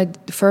 There was the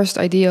first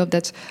idea of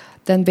that.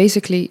 Then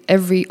basically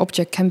every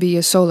object can be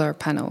a solar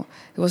panel.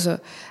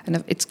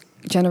 And it's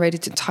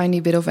generated a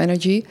tiny bit of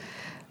energy,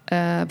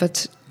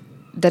 but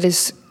that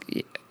is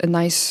a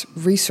nice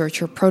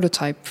research or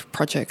prototype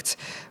project.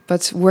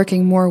 But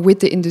working more with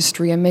the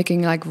industry and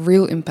making like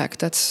real impact,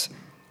 that's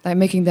like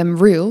making them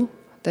real,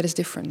 that is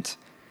different.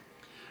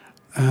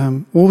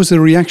 What was the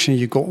reaction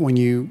you got when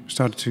you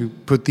started to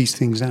put these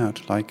things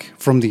out, like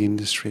from the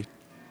industry?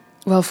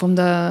 Well, from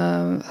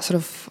the sort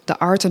of the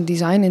art and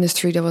design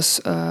industry, that was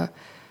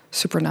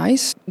super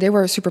nice. They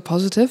were super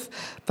positive,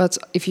 but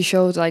if you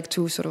showed like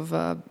to sort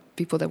of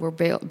people that were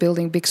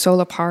building big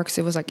solar parks,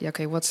 it was like,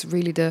 okay, what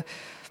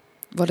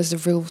is the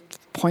real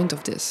point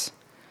of this?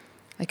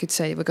 I could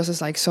say, because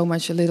it's like so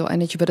much a little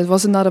energy, but it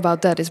wasn't not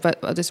about that. It's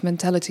about this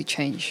mentality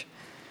change.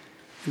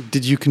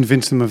 Did you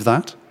convince them of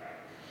that?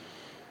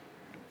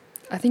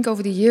 I think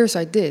over the years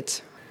I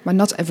did, but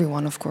not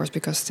everyone, of course,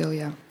 because still,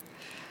 yeah.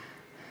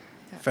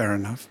 Fair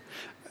enough.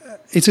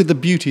 Is it the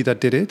beauty that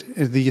did it?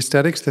 Is the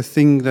aesthetics the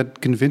thing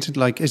that convinced it?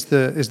 Like, is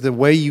the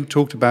way you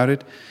talked about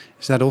it?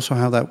 Is that also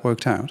how that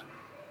worked out?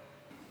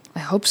 I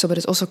hope so, but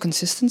it's also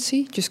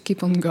consistency. Just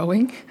keep on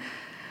going.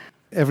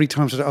 Every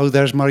time,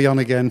 there's Marianne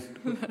again.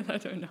 I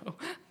don't know.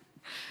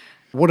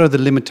 What are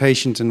the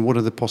limitations and what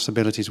are the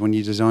possibilities when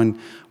you design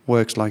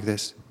works like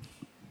this?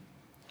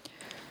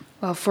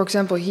 Well, for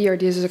example, here,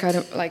 this is a kind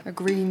of like a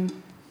green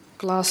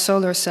glass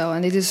solar cell,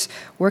 and it is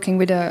working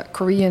with a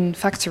Korean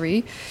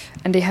factory,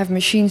 and they have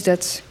machines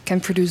that can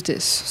produce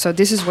this. So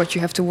this is what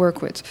you have to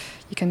work with.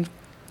 You can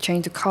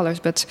change the colors,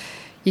 but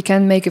you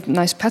can make a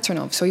nice pattern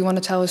of. So you want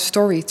to tell a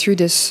story through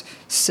this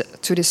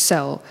to this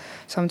cell.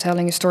 So I'm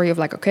telling a story of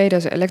like, okay,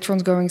 there's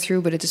electrons going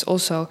through, but it is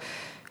also,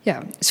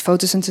 it's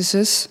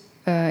photosynthesis.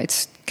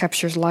 It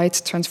captures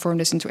light, transforms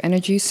this into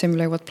energy,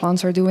 similar what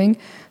plants are doing.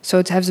 So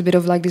it has a bit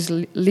of like this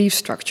leaf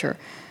structure.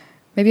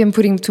 Maybe I'm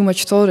putting too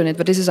much thought in it,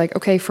 but this is like,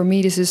 okay, for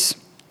me, this is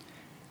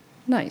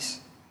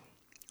nice.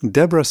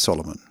 Deborah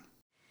Solomon,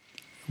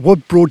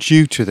 what brought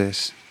you to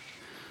this?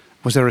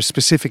 Was there a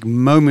specific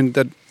moment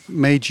that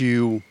made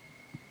you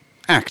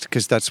act?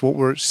 Because that's what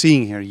we're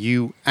seeing here,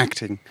 you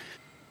acting.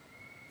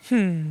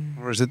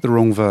 Or is it the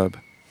wrong verb?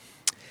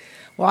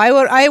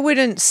 Well, I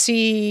wouldn't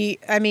see,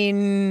 I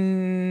mean,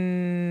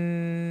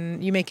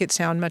 you make it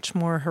sound much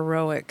more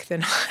heroic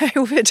than I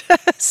would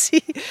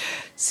see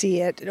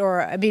it.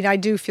 Or, I mean, I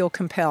do feel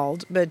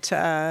compelled, but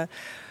I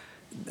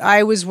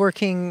was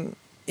working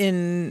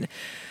in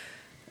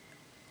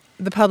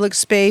the public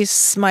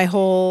space my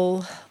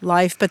whole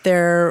life, but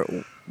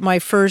my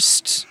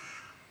first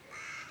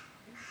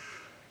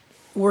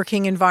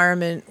working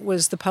environment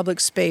was the public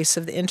space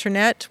of the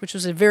internet, which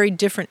was a very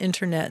different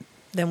internet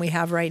than we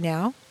have right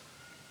now.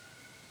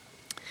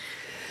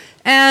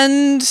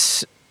 And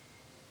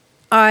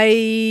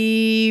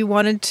I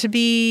wanted to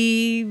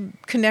be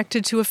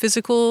connected to a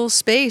physical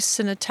space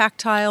and a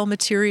tactile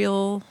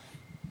material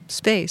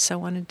space. I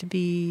wanted to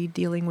be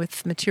dealing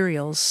with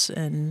materials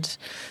and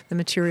the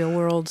material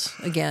world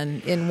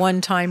again in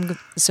one time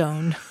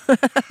zone.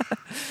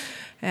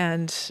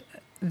 And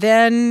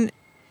then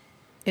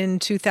in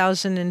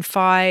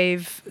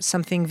 2005,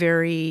 something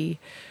very...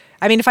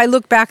 I mean, if I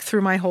look back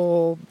through my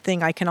whole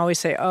thing, I can always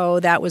say, oh,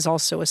 that was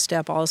also a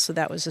step, also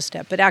that was a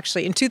step. But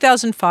actually, in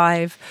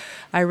 2005,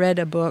 I read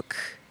a book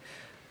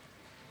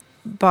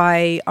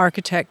by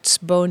architects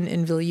Boon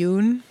and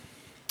Viljoen,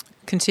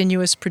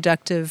 Continuous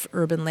Productive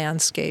Urban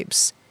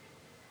Landscapes.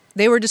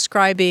 They were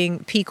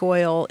describing peak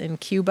oil in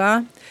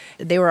Cuba.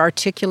 They were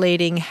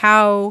articulating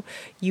how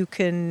you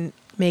can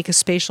make a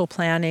spatial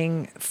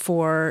planning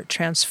for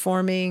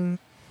transforming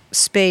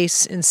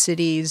space in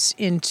cities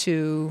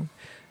into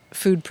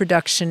food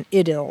production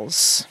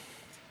idylls.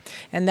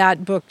 And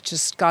that book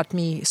just got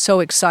me so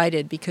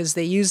excited because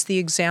they used the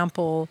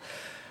example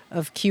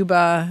of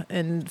Cuba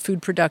and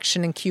food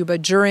production in Cuba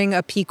during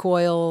a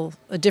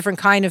different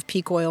kind of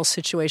peak oil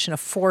situation, a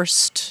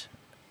forced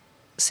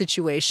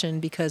situation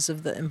because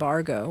of the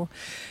embargo,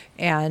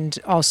 and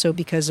also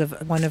because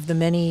of one of the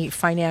many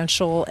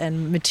financial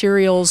and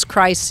materials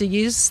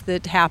crises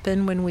that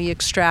happen when we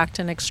extract,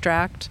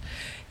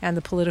 and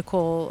the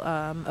political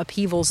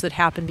upheavals that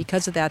happened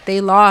because of that.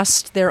 They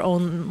lost their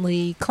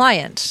only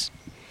client,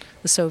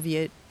 the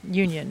Soviet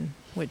Union,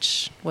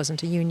 which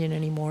wasn't a union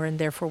anymore, and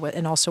therefore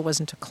also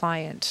wasn't a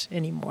client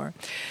anymore.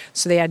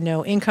 So they had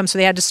no income. So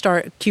they had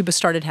to Cuba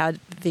started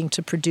having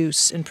to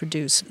produce.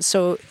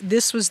 So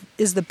this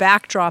is the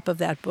backdrop of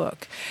that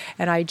book,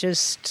 and I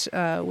just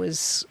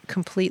was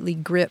completely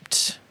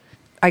gripped.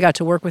 I got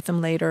to work with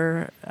them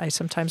later. I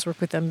sometimes work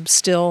with them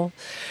still.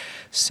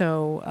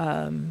 So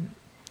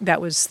that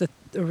was the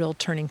real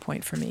turning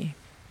point for me.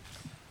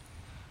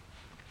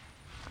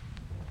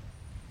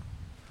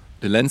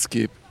 The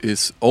landscape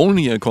is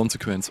only a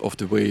consequence of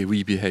the way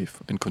we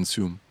behave and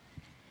consume.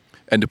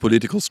 and the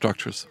political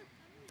structures.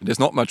 There's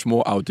not much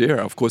more out there.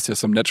 Of course, there's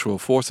some natural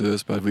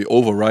forces, but we're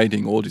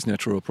overriding all these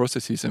natural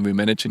processes and we're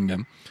managing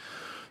them.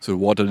 So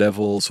water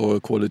level, soil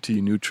quality,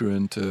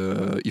 nutrient,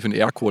 even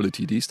air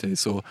quality these days.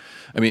 So,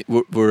 I mean,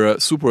 we're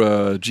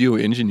super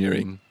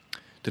geoengineering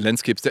the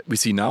landscapes that we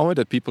see now,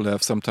 that people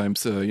have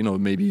sometimes,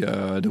 maybe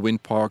the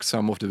wind parks,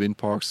 some of the wind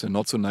parks are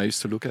not so nice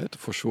to look at,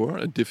 for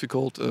sure,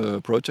 difficult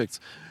projects.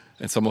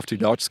 And some of the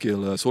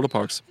large-scale solar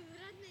parks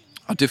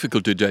are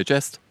difficult to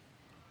digest.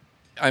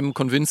 I'm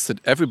convinced that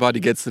everybody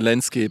gets the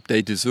landscape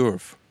they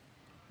deserve.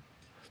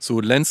 So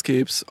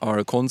landscapes are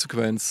a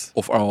consequence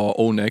of our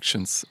own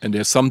actions. And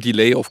there's some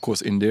delay, of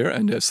course, in there.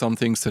 And there's some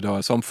things that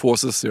are, some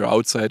forces that are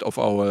outside of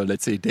our,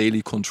 let's say,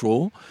 daily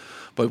control.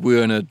 But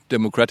we're in a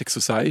democratic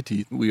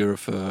society. We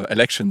have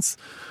elections.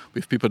 We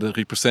have people that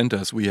represent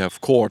us. We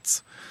have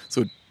courts.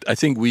 So I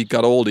think we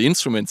got all the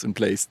instruments in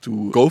place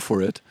to go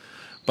for it.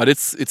 But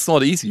it's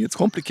not easy. It's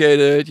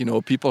complicated.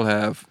 People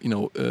have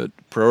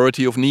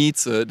priority of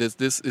needs.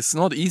 This it's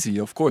not easy.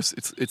 Of course,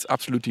 it's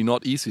absolutely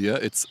not easy. Yeah?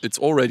 It's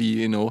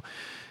already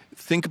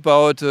Think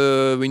about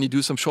when you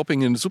do some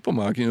shopping in the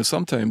supermarket.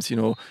 Sometimes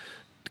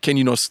can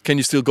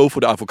you still go for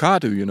the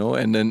avocado?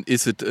 And then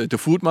is it the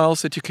food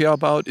miles that you care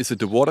about? Is it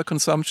the water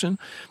consumption?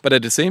 But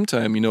at the same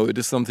time, it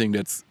is something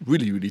that's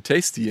really, really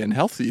tasty and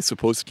healthy,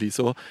 supposedly.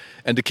 So,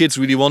 and the kids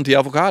really want the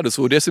avocado.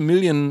 So there's a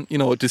million,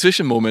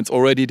 decision moments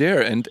already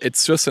there, and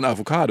it's just an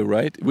avocado,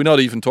 right? We're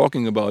not even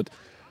talking about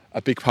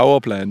a big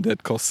power plant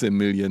that costs $1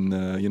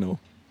 million,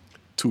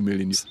 2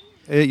 million.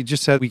 You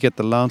just said we get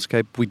the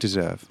landscape we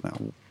deserve. Now,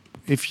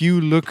 if you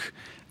look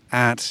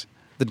at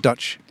the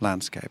Dutch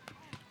landscape,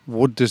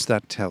 what does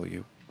that tell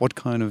you?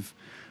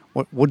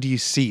 What do you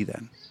see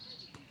then?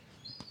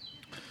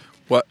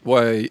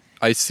 Why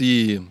I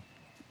see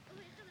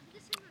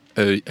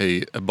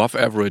a above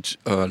average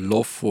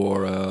love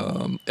for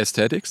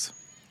aesthetics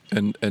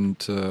and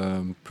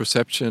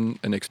perception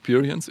and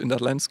experience in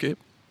that landscape.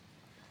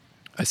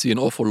 I see an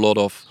awful lot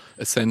of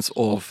a sense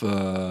of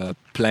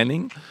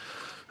planning,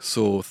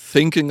 so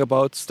thinking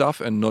about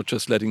stuff and not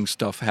just letting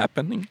stuff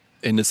happening,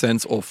 in the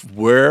sense of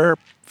where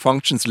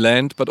functions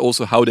land, but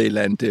also how they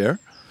land there.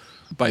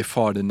 By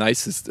far the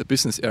nicest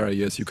business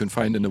areas you can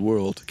find in the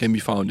world can be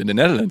found in the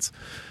Netherlands.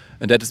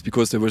 And that is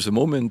because there was a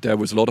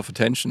lot of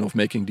attention of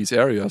making these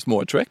areas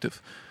more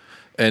attractive.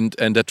 And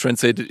that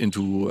translated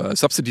into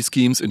subsidy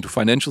schemes, into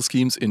financial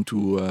schemes,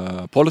 into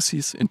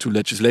policies, into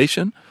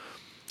legislation.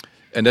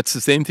 And that's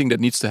the same thing that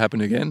needs to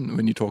happen again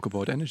when you talk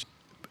about energy.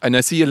 And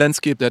I see a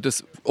landscape that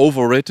is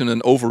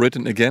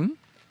overwritten again.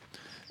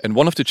 And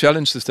one of the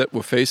challenges that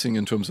we're facing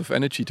in terms of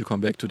energy, to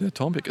come back to that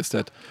topic, is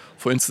that,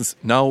 for instance,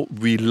 now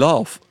we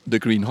love the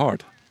green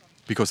heart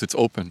because it's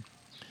open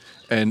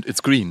and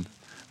it's green.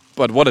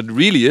 But what it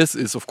really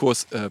is of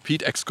course, a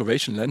peat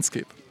excavation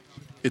landscape.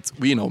 It's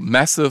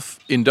massive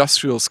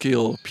industrial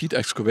scale peat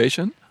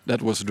excavation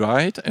that was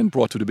dried and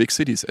brought to the big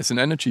cities as an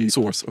energy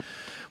source.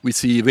 We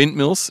see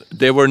windmills.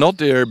 They were not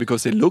there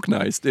because they look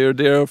nice. They're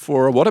there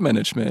for water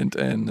management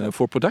and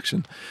for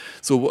production.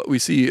 So what we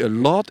see a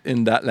lot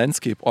in that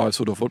landscape are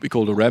sort of what we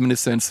call the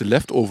reminiscence, the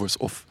leftovers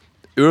of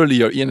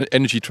earlier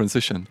energy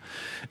transition.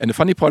 And the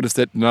funny part is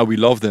that now we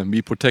love them,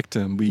 we protect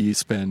them, we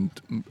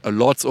spend a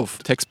lot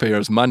of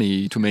taxpayers'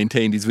 money to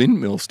maintain these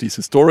windmills, these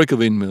historical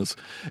windmills,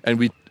 and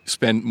we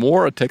spend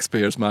more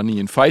taxpayers' money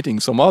in fighting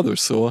some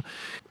others. So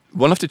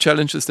one of the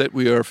challenges that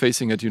we are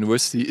facing at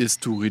university is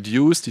to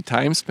reduce the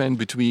time span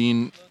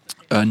between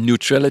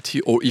neutrality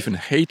or even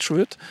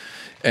hatred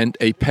and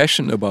a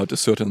passion about a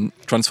certain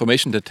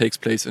transformation that takes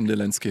place in the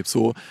landscape.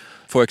 So,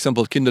 for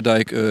example,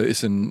 Kinderdijk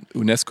is an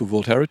UNESCO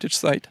World Heritage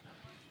Site.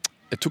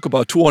 It took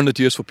about 200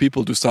 years for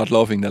people to start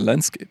loving the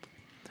landscape.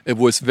 It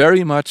was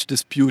very much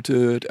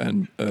disputed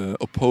and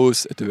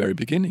opposed at the very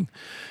beginning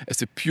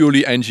as a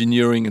purely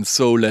engineering and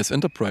so less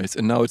enterprise.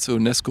 And now it's a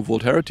UNESCO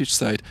World Heritage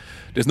Site.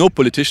 There's no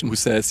politician who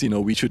says,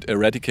 we should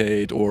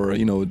eradicate or,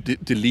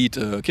 delete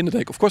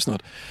Kinderdijk. Of course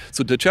not.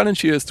 So the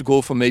challenge here is to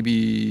go from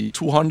maybe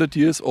 200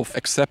 years of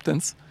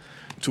acceptance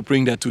to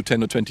bring that to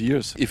 10 or 20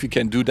 years. If we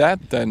can do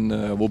that, then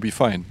we'll be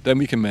fine. Then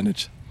we can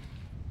manage.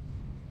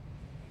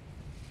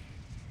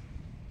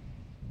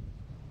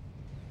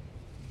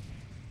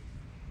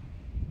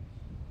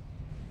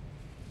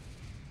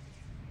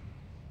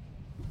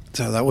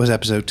 So that was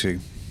episode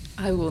 2.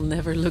 I will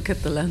never look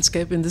at the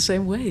landscape in the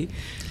same way.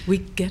 We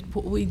get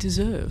what we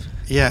deserve.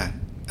 Yeah,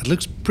 it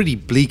looks pretty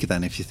bleak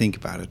then if you think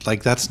about it.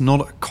 Like, that's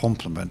not a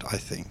compliment, I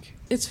think.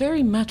 It's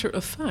very matter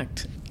of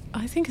fact.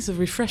 I think it's a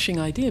refreshing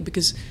idea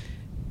because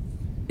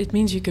it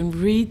means you can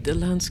read the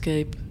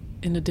landscape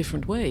in a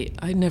different way.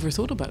 I never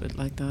thought about it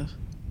like that.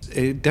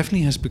 It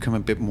definitely has become a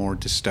bit more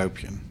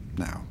dystopian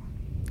now.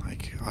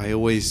 Like, I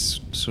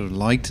always sort of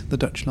liked the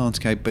Dutch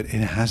landscape, but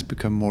it has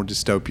become more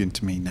dystopian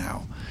to me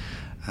now.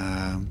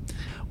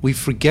 We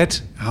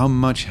forget how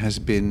much has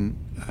been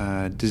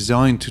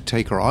designed to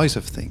take our eyes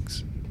off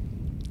things.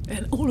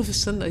 And all of a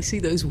sudden I see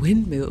those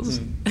windmills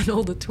and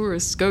all the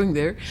tourists going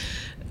there.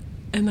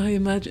 And I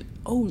imagine,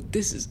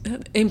 this is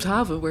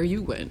Eemshaven where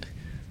you went.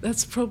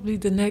 That's probably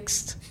the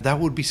next. That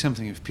would be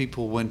something if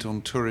people went on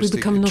We touristic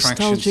become attractions.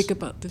 nostalgic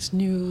about this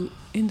new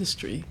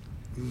industry.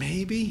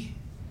 Maybe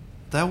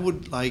that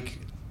would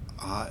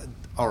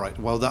all right.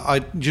 Well,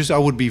 I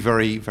would be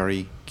very,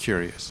 very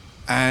curious.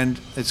 And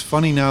it's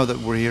funny now that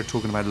we're here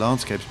talking about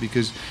landscapes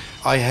because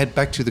I head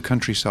back to the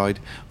countryside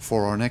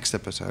for our next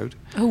episode.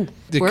 Oh,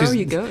 where are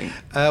you going?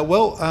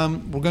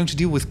 We're going to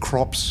deal with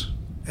crops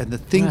and the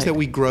things that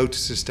we grow to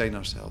sustain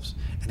ourselves.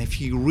 And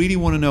if you really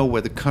want to know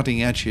where the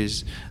cutting edge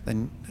is,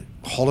 then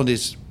Holland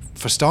is,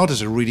 for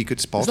starters, a really good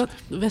spot. Is that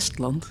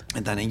Westland?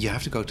 And then you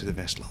have to go to the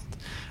Westland.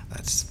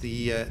 That's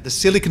the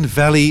Silicon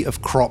Valley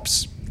of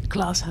crops.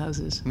 Glass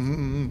houses.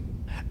 Mm-hmm.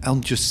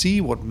 And just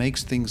see what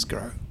makes things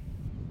grow.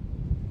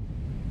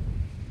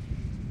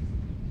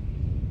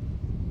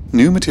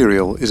 New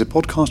Material is a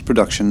podcast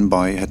production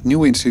by Het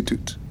Nieuwe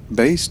Instituut,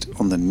 based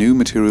on the New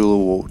Material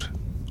Award,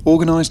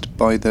 organized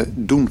by the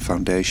Doen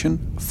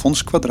Foundation,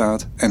 Fonds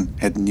Kwadraat en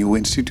Het Nieuwe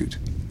Instituut.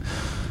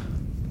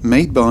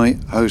 Made by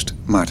host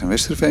Maarten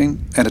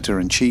Westerveen,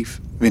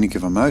 editor-in-chief Winneke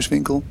van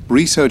Muiswinkel,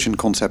 research and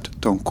concept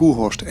Toon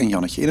Koelhorst en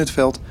Jannetje In het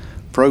Veld,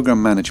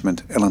 program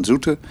management Ellen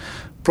Zoete,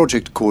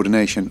 project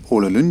coordination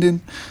Ole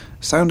Lundin,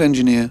 sound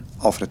engineer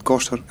Alfred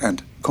Koster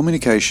and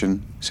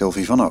communication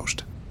Sylvie van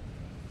Oost.